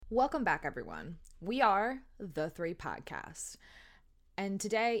Welcome back, everyone. We are The Three Podcast. And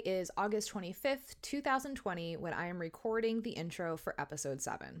today is August 25th, 2020, when I am recording the intro for episode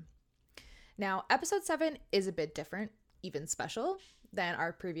 7. Now, episode 7 is a bit different, even special, than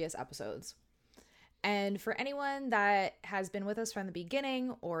our previous episodes. And for anyone that has been with us from the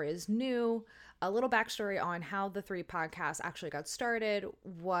beginning or is new, a little backstory on how the Three Podcasts actually got started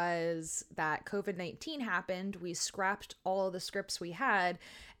was that COVID-19 happened. We scrapped all of the scripts we had,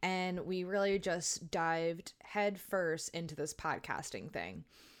 and we really just dived head first into this podcasting thing.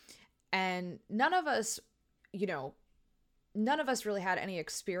 And none of us really had any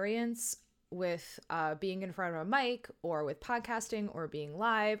experience with being in front of a mic or with podcasting or being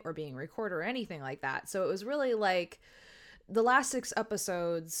live or being recorded or anything like that. So it was really like the last 6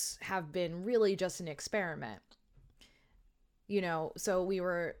 episodes have been really just an experiment. So we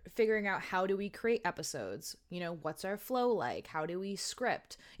were figuring out, how do we create episodes? What's our flow like? How do we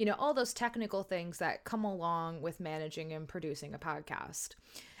script? All those technical things that come along with managing and producing a podcast.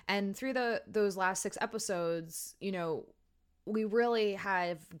 And through those last 6 episodes, we really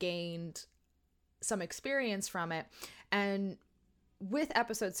have gained some experience from it. And with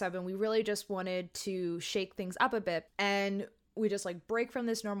episode 7, we really just wanted to shake things up a bit, and we just break from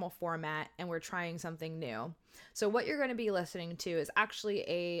this normal format, and we're trying something new. So what you're going to be listening to is actually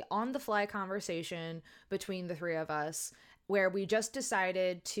a on-the-fly conversation between the 3 of us, where we just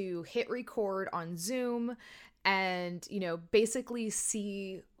decided to hit record on Zoom and, basically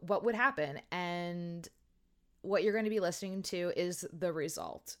see what would happen. And what you're going to be listening to is the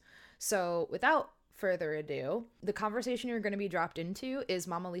result. So without further ado, the conversation you're going to be dropped into is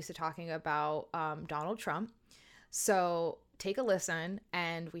Mama Lisa talking about Donald Trump. So take a listen,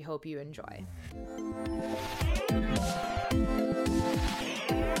 and we hope you enjoy.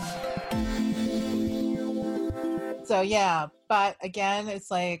 So yeah, but again,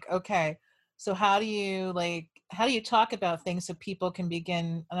 it's okay, so how do you talk about things so people can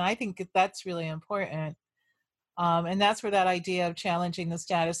begin? And I think that's really important. And that's where that idea of challenging the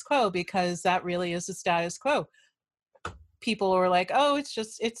status quo, because that really is the status quo. People are like, oh,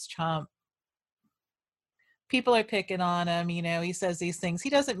 it's Trump. People are picking on him. He says these things. He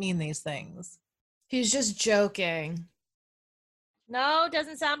doesn't mean these things. He's just joking. No,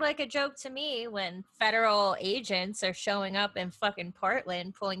 doesn't sound like a joke to me when federal agents are showing up in fucking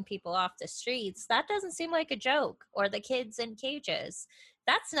Portland, pulling people off the streets. That doesn't seem like a joke. Or the kids in cages.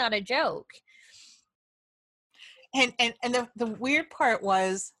 That's not a joke. And the weird part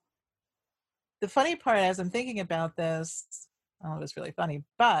was, the funny part as I'm thinking about this, oh, it was really funny,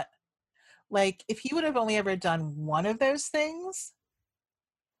 but if he would have only ever done one of those things,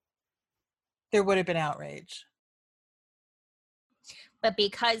 there would have been outrage. But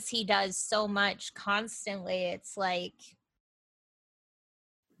because he does so much constantly, it's like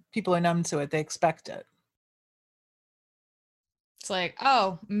people are numb to it. They expect it. It's like,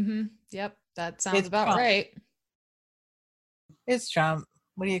 oh, yep, that sounds about Trump. Right. It's Trump.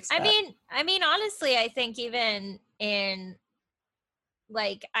 What do you expect? I mean, honestly, I think even in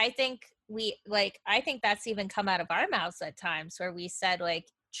I think that's even come out of our mouths at times, where we said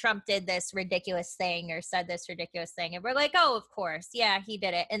Trump did this ridiculous thing or said this ridiculous thing, and we're like, oh, of course, yeah, he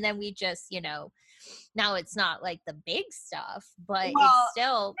did it. And then we just, now it's not the big stuff, but it's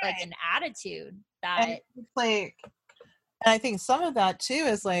still right. An attitude that and and I think some of that too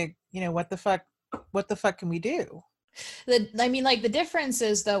is what the fuck can we do? The difference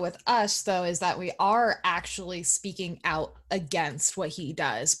is, though, with us, though, is that we are actually speaking out against what he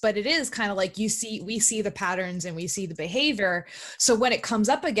does. But it is kind of we see the patterns and we see the behavior. So when it comes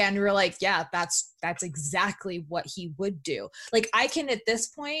up again, we're like, yeah, that's exactly what he would do. I can, at this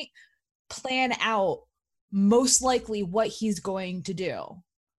point, plan out most likely what he's going to do.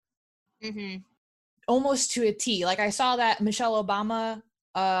 Mm-hmm. Almost to a T. I saw that Michelle Obama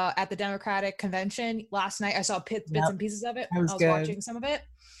at the Democratic convention last night. I saw bits and pieces of it. I was watching some of it,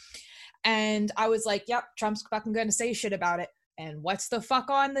 and I was like, yep, Trump's fucking gonna say shit about it. And what's the fuck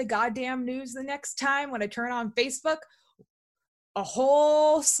on the goddamn news the next time when I turn on Facebook? A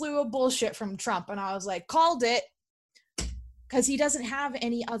whole slew of bullshit from Trump. And I was like, called it, because he doesn't have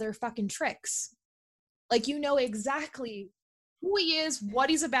any other fucking tricks. Exactly who he is, what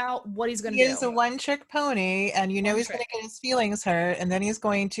he's about, what he's going to do. He is a one-trick pony, and he's going to get his feelings hurt, and then he's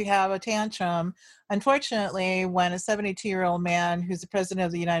going to have a tantrum. Unfortunately, when a 72-year-old man who's the president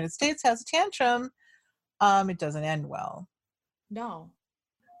of the United States has a tantrum, it doesn't end well. No.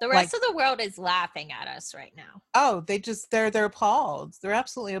 The rest of the world is laughing at us right now. Oh, they're appalled. They're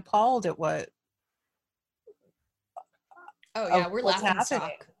absolutely appalled at what. Oh yeah, we're laughing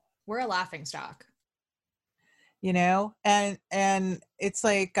stock. We're a laughing stock. you know? And it's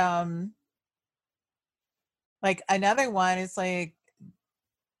like another one is like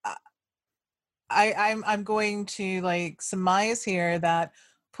uh, I'm going to like surmise here that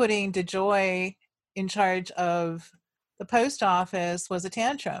putting DeJoy in charge of the post office was a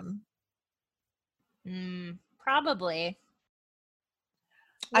tantrum. Probably.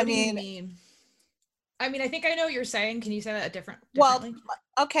 What I do you mean, mean? I mean, I think I know what you're saying. Can you say that well, differently?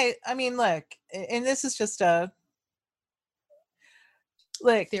 okay, I mean, look, and this is just a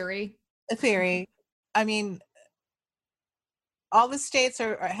like Theory. a theory. I mean, all the states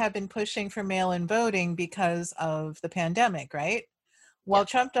have been pushing for mail-in voting because of the pandemic, right? Well, Yep.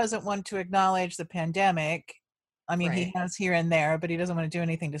 Trump doesn't want to acknowledge the pandemic. I mean, he Right. has here and there, but he doesn't want to do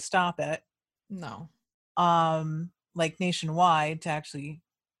anything to stop it. No. Like nationwide to actually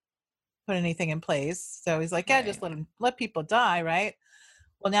put anything in place. So he's like, yeah, just Right. let people die, right?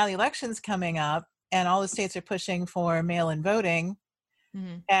 Well, now the election's coming up and all the states are pushing for mail-in voting,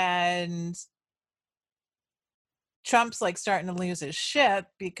 Mm-hmm. and Trump's like starting to lose his shit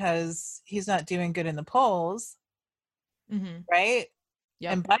because he's not doing good in the polls, Mm-hmm. right?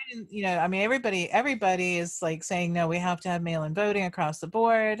 Yep. And Biden, you know, I mean, everybody is like saying, no, we have to have mail-in voting across the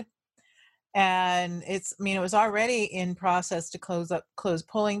board. And it's, I mean, it was already in process to close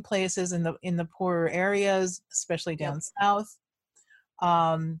polling places in the poorer areas, especially down Yep. south.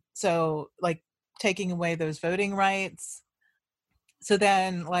 So like taking away those voting rights. So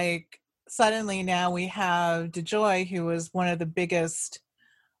then like suddenly now we have DeJoy, who was one of the biggest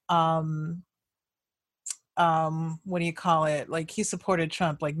um what do you call it, like he supported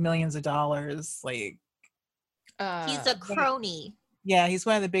Trump like millions of dollars, like He's a crony. yeah, he's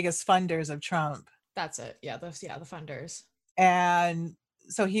one of the biggest funders of Trump. That's it. Yeah, the funders. And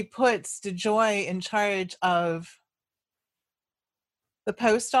so he puts DeJoy in charge of the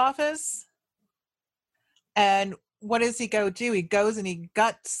post office. And what does he go do? He goes and he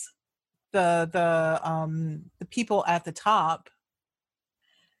guts the people at the top.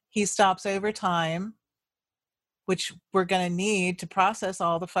 He stops overtime, which we're going to need to process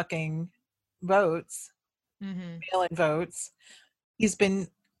all the fucking votes, mail-in votes.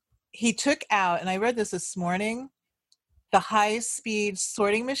 He took out, and I read this morning, the high-speed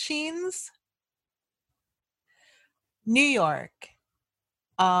sorting machines. New York,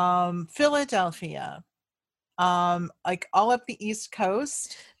 Philadelphia, like all up the East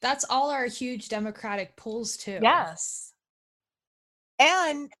Coast. That's all our huge Democratic polls too. Yes.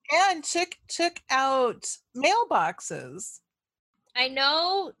 And took out mailboxes. I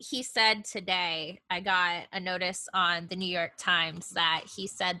know he said today, I got a notice on the New York Times that he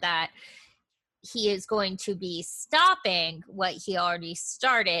said that he is going to be stopping what he already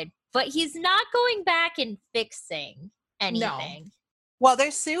started, but he's not going back and fixing anything. No. Well,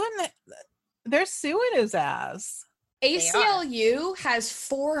 they're suing his ass. ACLU has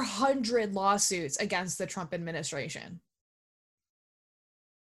 400 lawsuits against the Trump administration.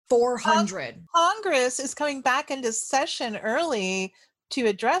 400. Congress is coming back into session early to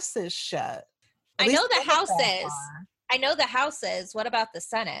address this shit. I know the House is. I know the House is. What about the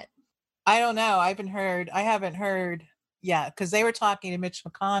Senate? I don't know. I haven't heard yet, because they were talking to Mitch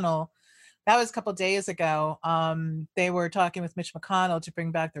McConnell. That was a couple days ago. They were talking with Mitch McConnell to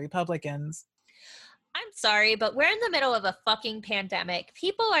bring back the Republicans. I'm sorry, but we're in the middle of a fucking pandemic.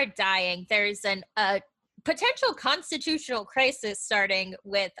 People are dying. There's a potential constitutional crisis starting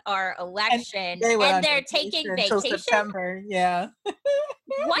with our election, and they're taking vacation. September. Yeah.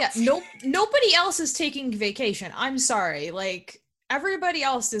 What? Yeah, nobody else is taking vacation. I'm sorry. Like everybody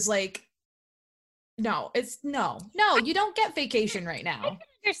else is like, no, you don't get vacation right now. I can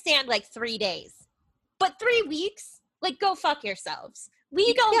understand like 3 days, but 3 weeks, like go fuck yourselves.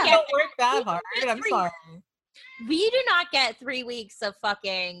 We don't work that hard. I'm sorry. We do not get 3 weeks of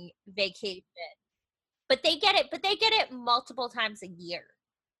fucking vacation. But they get it multiple times a year.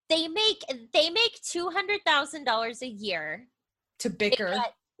 They make $200,000 a year to bicker. They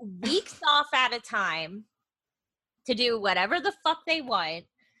get weeks off at a time to do whatever the fuck they want.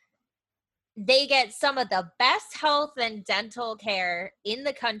 They get some of the best health and dental care in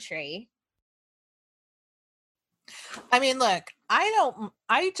the country. I mean, look, I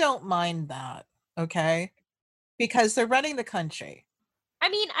don't mind that, okay? Because they're running the country. I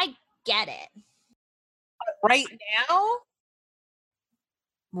mean, I get it. Right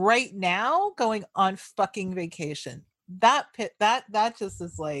now, going on fucking vacation. That just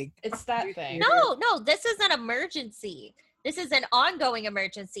is like, it's that thing. No, this is an emergency. This is an ongoing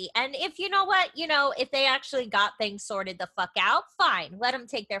emergency. And if you know what, if they actually got things sorted the fuck out, fine. Let them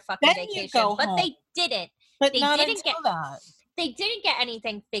take their fucking vacation. But home. They didn't. But they didn't get that. They didn't get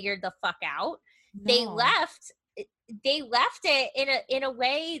anything figured the fuck out. No. They left. they left it in a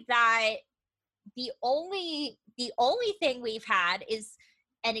way that the only thing we've had is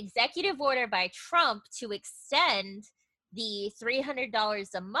an executive order by Trump to extend the $300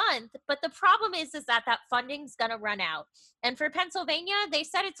 a month, but the problem is that funding's going to run out. And for Pennsylvania, they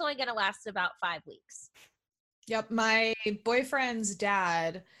said it's only going to last about 5 weeks. Yep, my boyfriend's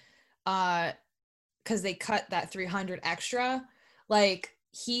dad, because they cut that 300 extra, like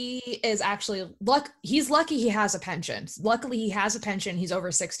he is actually he's lucky he has a pension. Luckily he has a pension. He's over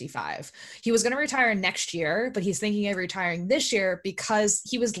 65. He was going to retire next year, but he's thinking of retiring this year because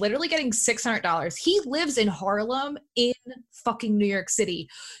he was literally getting $600. He lives in Harlem in fucking New York City.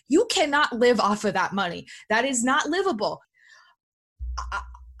 You cannot live off of that money. That is not livable.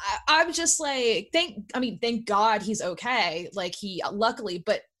 I'm just like, thank God he's okay. Like luckily,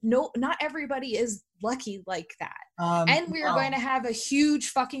 but no, not everybody is lucky like that. And we're going to have a huge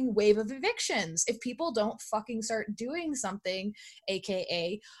fucking wave of evictions if people don't fucking start doing something,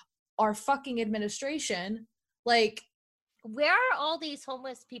 AKA our fucking administration. Like, where are all these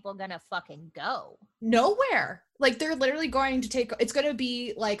homeless people gonna fucking go? Nowhere. Like, they're literally going to it's going to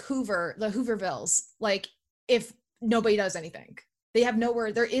be like the Hoovervilles. Like, if nobody does anything. They have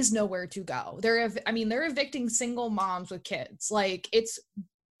nowhere. There is nowhere to go. They're evicting single moms with kids. Like, it's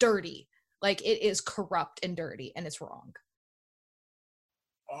dirty. Like, it is corrupt and dirty, and it's wrong.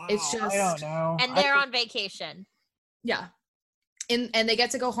 Wow, it's just, I don't know. And they're on vacation. Yeah. And they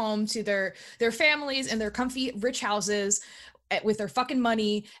get to go home to their families and their comfy rich houses with their fucking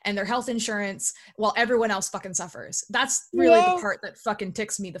money and their health insurance while everyone else fucking suffers. That's really the part that fucking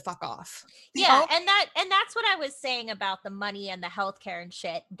ticks me the fuck off. Yeah, and that's what I was saying about the money and the healthcare and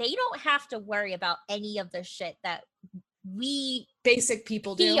shit. They don't have to worry about any of the shit that we basic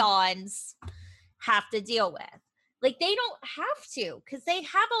people peons have to deal with. Like, they don't have to, because they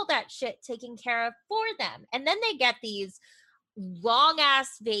have all that shit taken care of for them. And then they get these long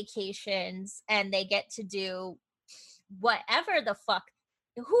ass vacations and they get to do whatever the fuck,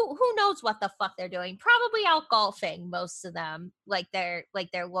 who knows what the fuck they're doing. Probably out golfing, most of them, like their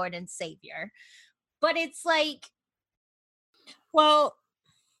Lord and Savior. But it's like, well,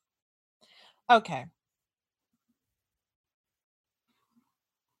 okay,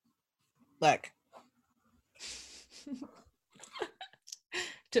 look,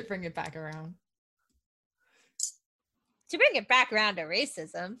 to bring it back around to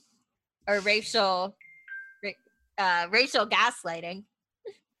racism or racial gaslighting.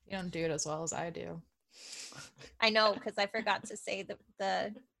 You don't do it as well as I do. I know, because I forgot to say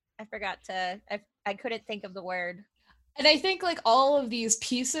I couldn't think of the word. And I think, like, all these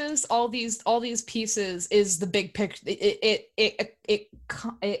pieces is the big picture.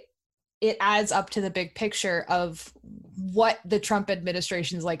 It adds up to the big picture of what the Trump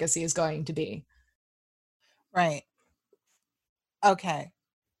administration's legacy is going to be. Right. Okay.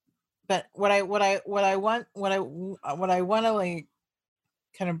 But what I want to, like,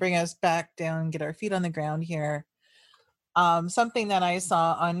 kind of bring us back down, get our feet on the ground here. Something that I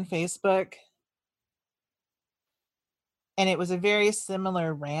saw on Facebook, and it was a very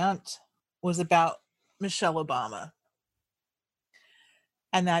similar rant, was about Michelle Obama.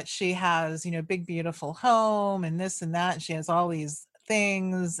 And that she has, big, beautiful home and this and that. And she has all these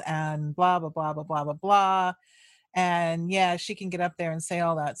things and blah, blah, blah, blah, blah, blah, blah. And yeah, she can get up there and say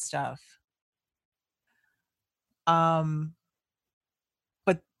all that stuff. But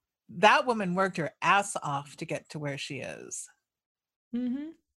that woman worked her ass off to get to where she is. Mm-hmm.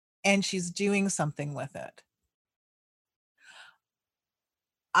 And she's doing something with it.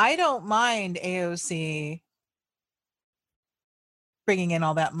 I don't mind AOC bringing in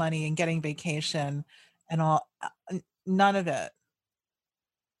all that money and getting vacation and all, none of it.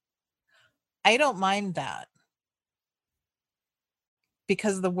 I don't mind that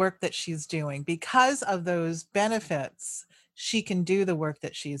because of the work that she's doing. Because of those benefits, she can do the work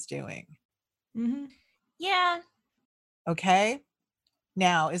that she's doing. Mm-hmm. Yeah. Okay.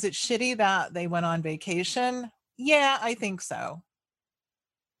 Now, is it shitty that they went on vacation? Yeah, I think so.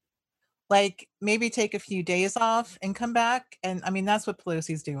 Like, maybe take a few days off and come back. And I mean, that's what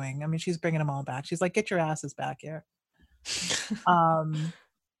Pelosi's doing. I mean, she's bringing them all back. She's like, get your asses back here.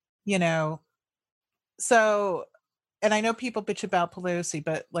 So, and I know people bitch about Pelosi,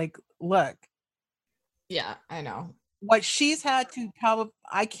 but, like, look. Yeah, I know. What she's had to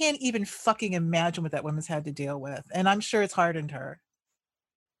I can't even fucking imagine what that woman's had to deal with. And I'm sure it's hardened her.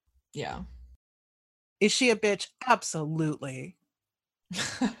 Yeah. Is she a bitch? Absolutely.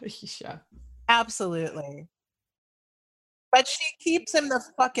 Yeah. Absolutely. But she keeps him the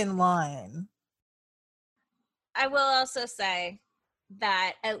fucking line. I will also say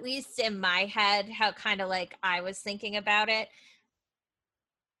that, at least in my head, how kind of like I was thinking about it,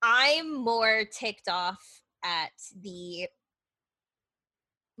 I'm more ticked off at the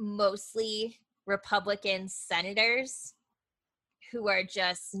mostly Republican senators who are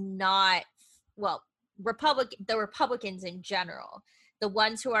just not, well, the Republicans in general, the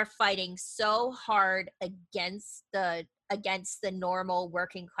ones who are fighting so hard against the normal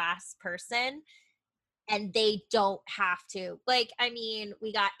working class person, and they don't have to. Like, I mean,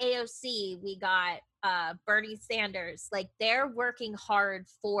 we got AOC, we got Bernie Sanders, like they're working hard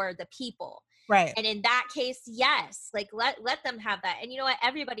for the people. Right. And in that case, yes, like let them have that. And you know what?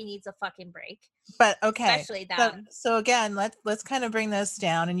 Everybody needs a fucking break. But okay. Especially them. So again, let's kind of bring this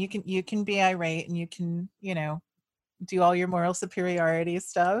down, and you can be irate, and you can, do all your moral superiority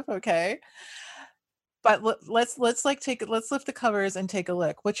stuff, okay? But let's lift the covers and take a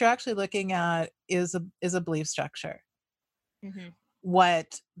look. What you're actually looking at is a belief structure. Mm-hmm.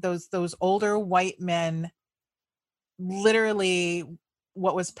 What those older white men, literally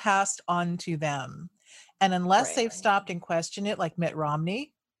what was passed on to them. And unless they've stopped and questioned it, like Mitt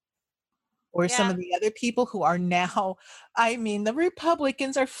Romney or some of the other people who are now, I mean, the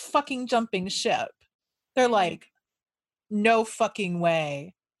Republicans are fucking jumping ship. They're like, no fucking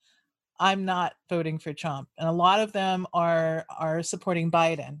way. I'm not voting for Trump. And a lot of them are supporting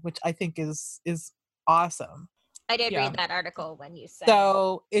Biden, which I think is awesome. I did read that article when you said.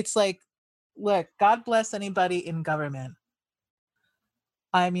 So it's like, look, God bless anybody in government.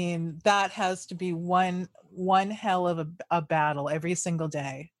 I mean, that has to be one hell of a battle every single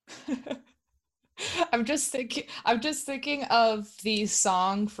day. I'm just thinking of the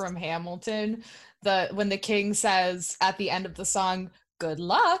song from Hamilton, when the king says at the end of the song, "Good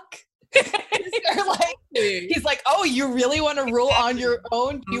luck." He's like, "Oh, you really want to rule on your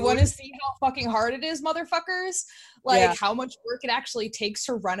own? Do you want to see how fucking hard it is, motherfuckers? Like how much work it actually takes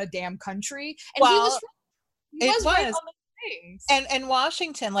to run a damn country?" And he was right on the things. And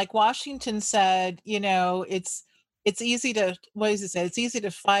Washington said, it's easy to, what does it say? It's easy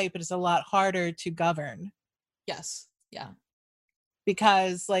to fight, but it's a lot harder to govern. Yes. Yeah.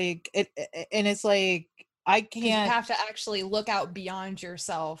 Because it's like, I can't. You have to actually look out beyond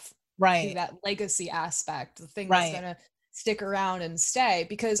yourself. Right. To that legacy aspect, the thing that's going to stick around and stay.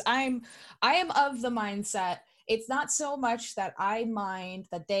 Because I am of the mindset, it's not so much that I mind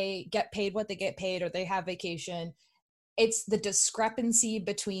that they get paid what they get paid or they have vacation. It's the discrepancy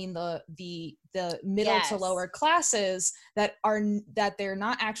between the middle to lower classes that they're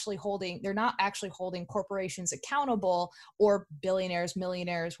not actually holding corporations accountable, or billionaires,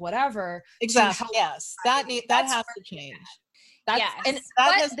 millionaires, whatever. Exactly. Yes. That has to change. That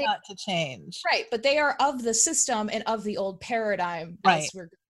has got to change. Right. But they are of the system and of the old paradigm, as we're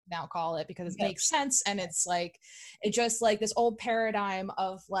now call it, because it makes sense. And it's like, it's just like this old paradigm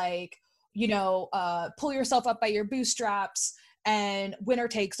of like, pull yourself up by your bootstraps and winner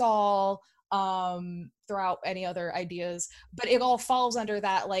takes all, throughout any other ideas, but it all falls under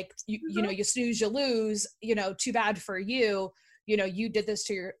that, like, you snooze, you lose, too bad for you. You did this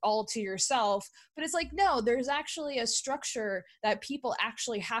to yourself. But it's like, no, there's actually a structure that people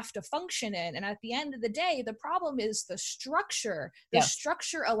actually have to function in. And at the end of the day, the problem is the structure. The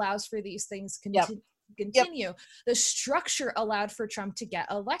structure allows for these things continue. The structure allowed for Trump to get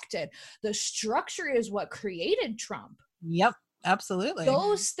elected. The structure is what created Trump. Yep, absolutely.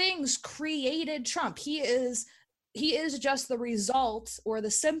 Those things created Trump. He is just the result or the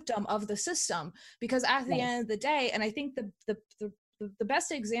symptom of the system, because at the end of the day, and I think the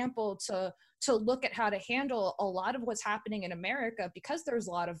best example to look at how to handle a lot of what's happening in America, because there's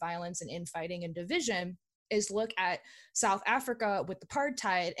a lot of violence and infighting and division, is look at South Africa with the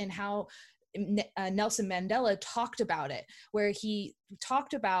apartheid and how Nelson Mandela talked about it, where he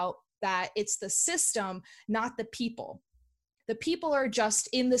talked about that it's the system, not the people. The people are just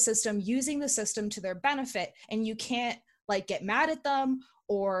in the system, using the system to their benefit, and you can't like get mad at them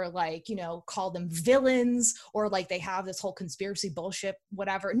or like, call them villains, or like they have this whole conspiracy bullshit,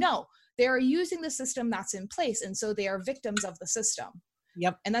 whatever. No, they are using the system that's in place, and so they are victims of the system.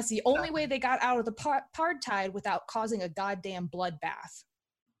 Yep. And that's the only way they got out of the apartheid without causing a goddamn bloodbath.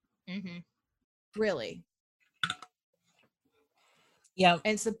 Mm-hmm. Really. Yeah.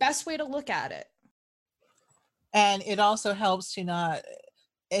 And it's the best way to look at it. And it also helps to not,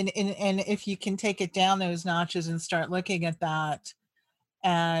 and if you can take it down those notches and start looking at that,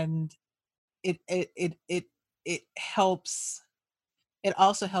 and it helps. It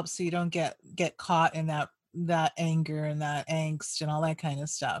also helps so you don't get caught in that anger and that angst and all that kind of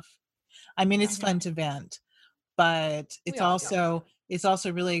stuff. I mean, it's fun to vent, but it's also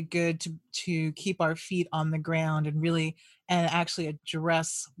really good to keep our feet on the ground and really and actually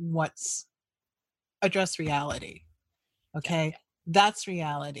address reality. Okay. That's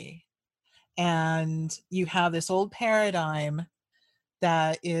reality. And you have this old paradigm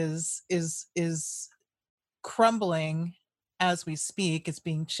that is crumbling as we speak. It's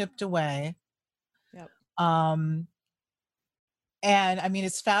being chipped away. Yep. And I mean,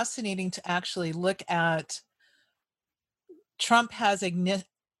 it's fascinating to actually look at Trump has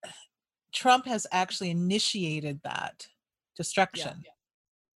actually initiated that destruction. Yeah.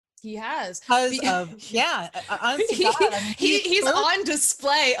 He has. Because of honestly, God, I mean, He's on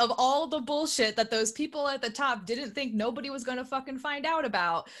display of all the bullshit that those people at the top didn't think nobody was going to fucking find out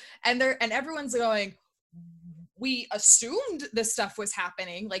about, and everyone's going, we assumed this stuff was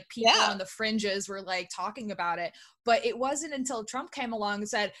happening, like people on the fringes were like talking about it, but it wasn't until Trump came along and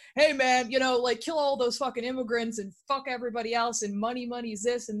said, hey man, you know, like kill all those fucking immigrants and fuck everybody else and money's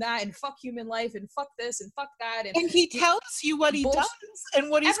this and that and fuck human life and fuck this and fuck that, and he tells you what he does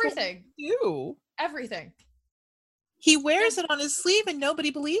and what he's everything going to do. Everything. He wears it on his sleeve and nobody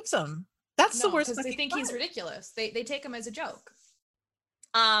believes him. That's the worst, because they think he's ridiculous. They take him as a joke.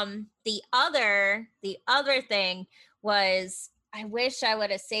 The other thing was, I wish I would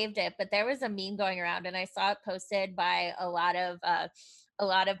have saved it, but there was a meme going around and I saw it posted by a lot of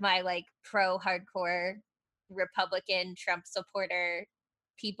my like pro hardcore Republican Trump supporter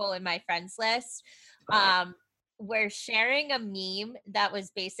people in my friends list. We're sharing a meme that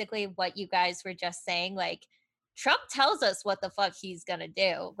was basically what you guys were just saying. Like, Trump tells us what the fuck he's gonna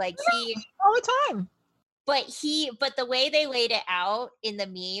do. Like, he all the time. But the way they laid it out in the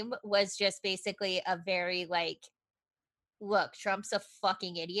meme was just basically a very like, look, Trump's a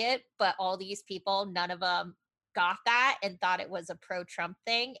fucking idiot, but all these people, none of them got that and thought it was a pro-Trump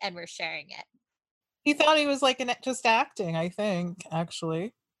thing and were sharing it. He thought he was like just acting, I think,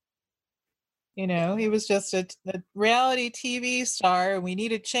 actually. You know, he was just a reality TV star. We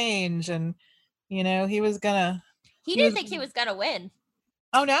needed change, and you know, he didn't think he was gonna win.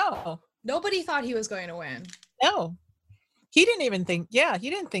 Oh no. Nobody thought he was going to win. No. He didn't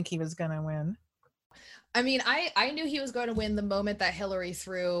think he was going to win. I mean, I knew he was going to win the moment that Hillary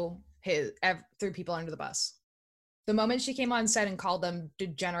threw people under the bus. The moment she came on set and called them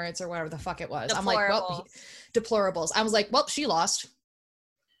degenerates or whatever the fuck it was. I'm like, well, deplorables. I was like, well, she lost.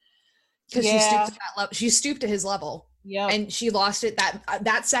 Because she stooped to that level. She stooped to his level. Yeah. And she lost it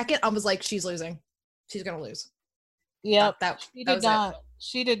that second. I was like, she's losing. She's going to lose. Yep.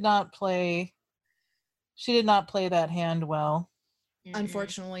 She did not play that hand well.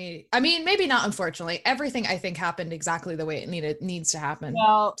 Unfortunately. I mean, maybe not unfortunately. Everything I think happened exactly the way it needs to happen.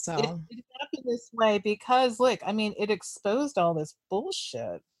 Well, so it happened this way because look, I mean, it exposed all this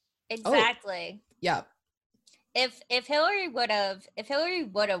bullshit. Exactly. Oh, yeah. If Hillary would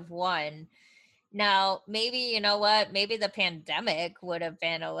have won, now maybe, you know what, maybe the pandemic would have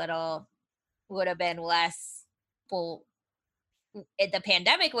been less full. The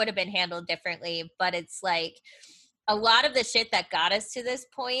pandemic would have been handled differently, but it's like a lot of the shit that got us to this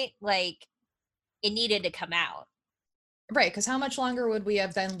point, like, it needed to come out. Right, because how much longer would we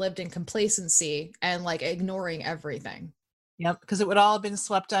have then lived in complacency and like ignoring everything? Yep, because it would all have been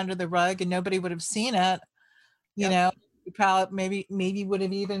swept under the rug and nobody would have seen it. You know, we probably maybe would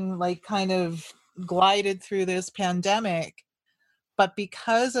have even like kind of glided through this pandemic. But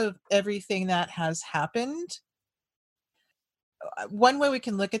because of everything that has happened, one way we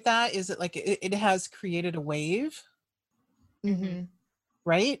can look at that is that like it has created a wave. Mm-hmm.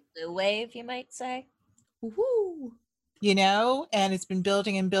 Right? Blue wave, you might say. Woo-hoo. You know, and it's been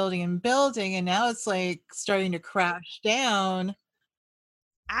building and building and building, and now it's like starting to crash down.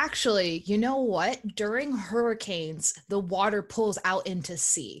 Actually, you know what? During hurricanes, the water pulls out into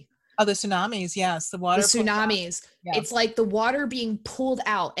sea. Oh, the tsunamis, yes. The tsunamis. Yeah. It's like the water being pulled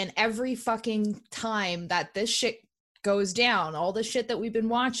out, and every fucking time that this shit goes down, all the shit that we've been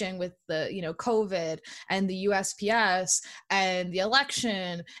watching with the, you know, COVID and the USPS and the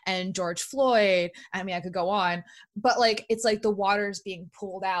election and George Floyd, I mean, I could go on, but like, it's like the water's being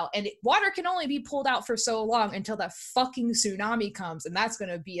pulled out, and water can only be pulled out for so long until that fucking tsunami comes, and that's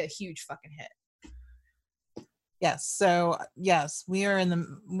going to be a huge fucking hit. Yes. So yes, we're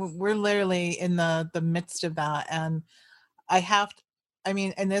literally in the midst of that. And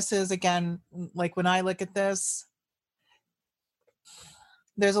and this is, again, like when I look at this,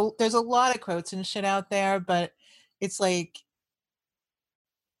 there's a lot of quotes and shit out there, but it's like,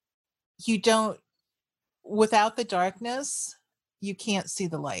 without the darkness, you can't see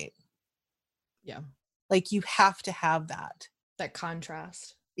the light. Yeah. Like you have to have that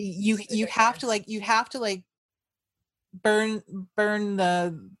contrast. You have to like burn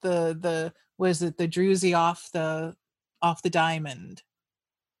the what is it, the druzy off the off the diamond.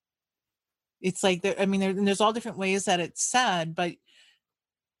 It's like I mean, there's all different ways that it's said, but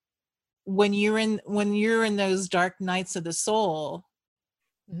when you're in those dark nights of the soul,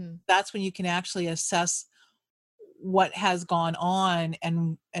 that's when you can actually assess what has gone on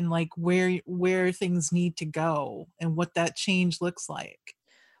and like where things need to go and what that change looks like.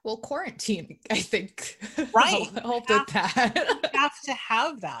 Well, quarantine, I think, right, helped with that. You have to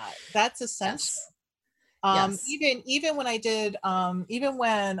have that. That's essential. Yes. Even when I did, even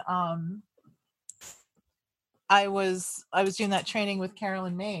when I was doing that training with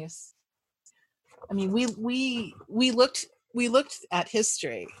Carolyn Mace. I mean, we looked at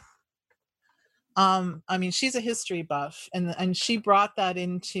history. I mean, she's a history buff, and she brought that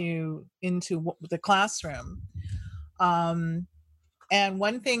into the classroom. And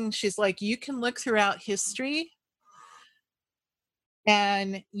one thing she's like, you can look throughout history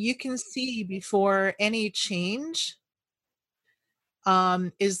and you can see before any change,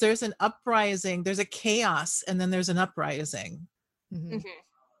 is there's an uprising, there's a chaos, and then there's an uprising.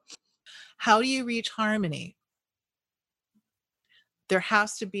 How do you reach harmony? There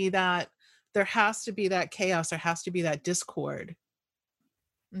has to be that chaos, there has to be that discord.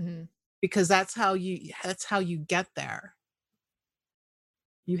 Because that's how you get there.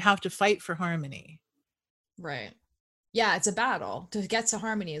 You have to fight for harmony. Right. Yeah, it's a battle. To get to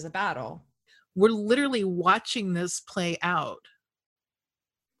harmony is a battle. We're literally watching this play out.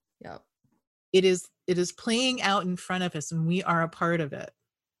 Yep. It is playing out in front of us, and we are a part of it.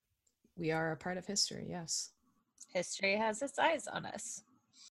 We are a part of history, yes. History has its eyes on us.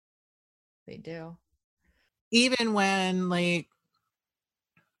 They do. Even when like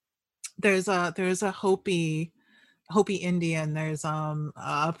there's a Hopi Indian, there's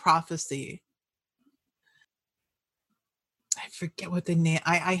a prophecy. I forget what the name.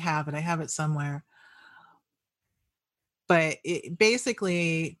 I have it somewhere. But it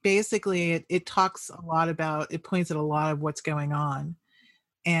basically it talks a lot about, it points at a lot of what's going on,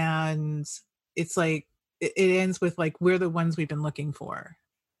 and it's like it ends with like, we're the ones we've been looking for.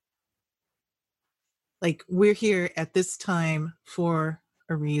 Like, we're here at this time for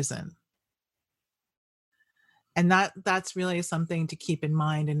a reason. And that's really something to keep in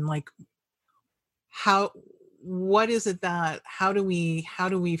mind. And like, what is it that, how do we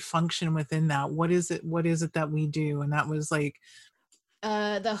function within that? What is it that we do? And that was like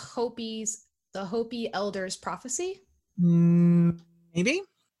the Hopi elders prophecy. Maybe.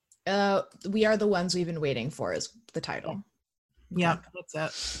 We are the ones we've been waiting for is the title. Yeah, that's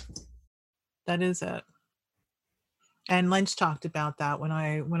it. That is it. And Lynch talked about that when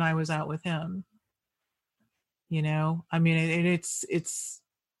I was out with him. You know, I mean, it's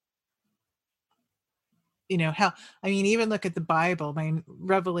you know, how, I mean, even look at the Bible, I mean,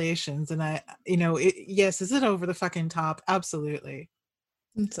 Revelations, and yes, is it over the fucking top? Absolutely.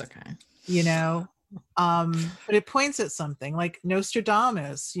 It's okay. You know, but it points at something like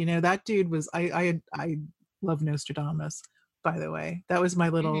Nostradamus. You know, that dude was, I love Nostradamus, by the way. That was my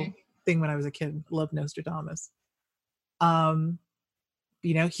little thing when I was a kid. Love Nostradamus.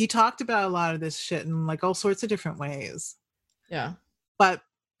 You know, he talked about a lot of this shit in like all sorts of different ways. Yeah. But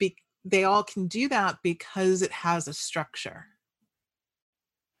they all can do that because it has a structure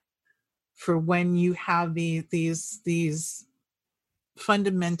for when you have these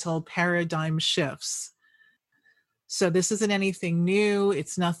fundamental paradigm shifts. So this isn't anything new.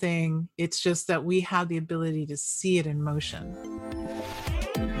 It's nothing. It's just that we have the ability to see it in motion.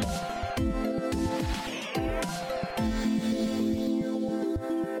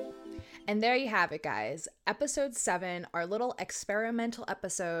 And there you have it, guys. Episode 7, our little experimental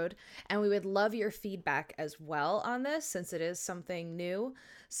episode. And we would love your feedback as well on this, since it is something new.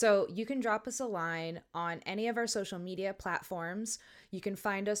 So you can drop us a line on any of our social media platforms. You can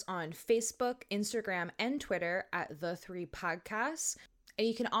find us on Facebook, Instagram, and Twitter at The 3 Podcasts. And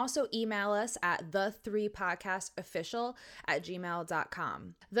you can also email us at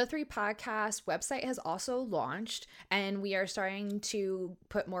the3podcastofficial@gmail.com. The 3 Podcast website has also launched, and we are starting to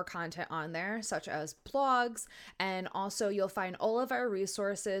put more content on there, such as blogs, and also you'll find all of our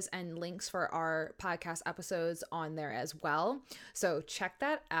resources and links for our podcast episodes on there as well. So check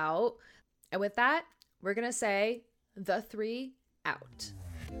that out. And with that, we're going to say The 3 out.